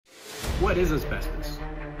What is asbestos?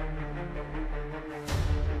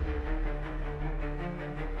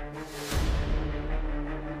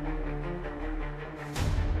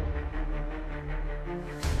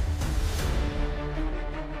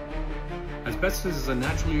 Asbestos is a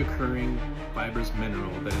naturally occurring fibrous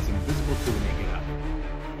mineral that is invisible to the naked eye.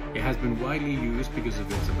 It has been widely used because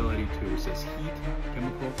of its ability to resist heat,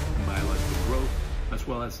 chemical, and biological growth, as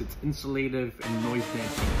well as its insulative and noise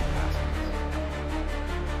damping capacities.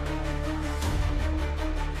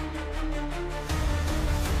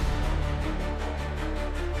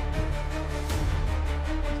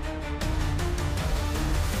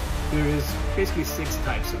 There is basically 6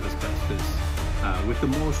 types of asbestos, with the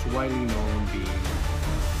most widely known being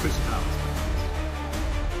crucible asbestos.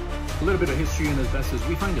 A little bit of history in asbestos,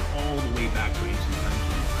 we find it all the way back to ancient times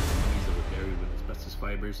when mummies that were buried with asbestos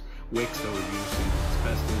fibers, wicks that were used in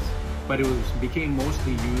asbestos, but it became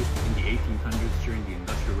mostly used in the 1800s during the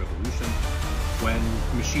Industrial Revolution when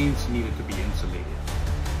machines needed to be insulated.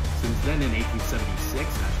 Since then, in 1876,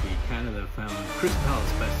 actually, Canada found crucible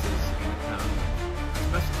asbestos in the town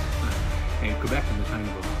of Asbestos. And Quebec in the time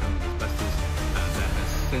of asbestos that has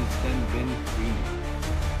since then been renamed.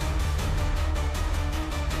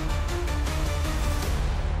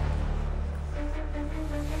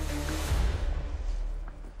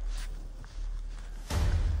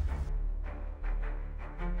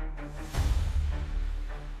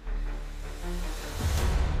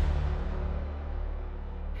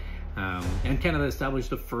 And Canada established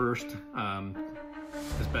the first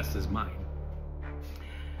asbestos mine.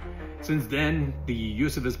 Since then, the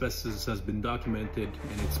use of asbestos has been documented,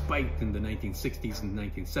 and it spiked in the 1960s and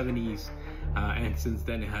 1970s, and since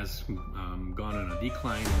then it has gone on a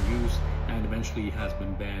decline in use and eventually has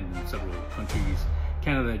been banned in several countries.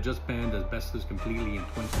 Canada just banned asbestos completely in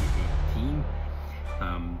 2018.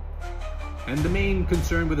 And the main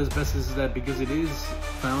concern with asbestos is that because it is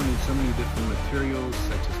found in so many different materials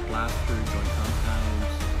such as plaster, joint compounds,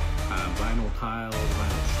 vinyl tiles,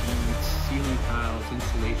 vinyl sheets, ceiling tiles,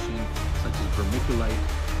 insulation such as vermiculite,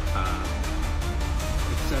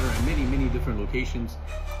 etc., and many different locations.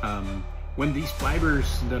 When these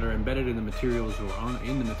fibers that are embedded in the materials or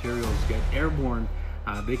in the materials get airborne,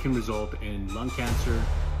 they can result in lung cancer,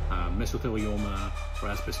 mesothelioma, or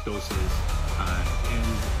asbestosis,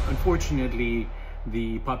 and unfortunately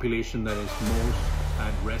the population that is most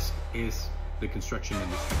at risk is the construction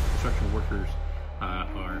industry. Construction workers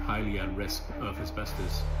are highly at risk of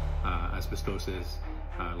asbestos, asbestosis,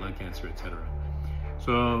 lung cancer, etc.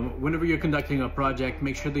 So whenever you're conducting a project,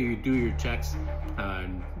 make sure that you do your checks,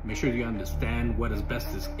 make sure you understand what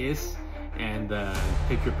asbestos is, and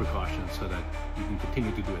take your precautions so that you can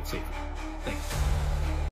continue to do it safely. Thanks.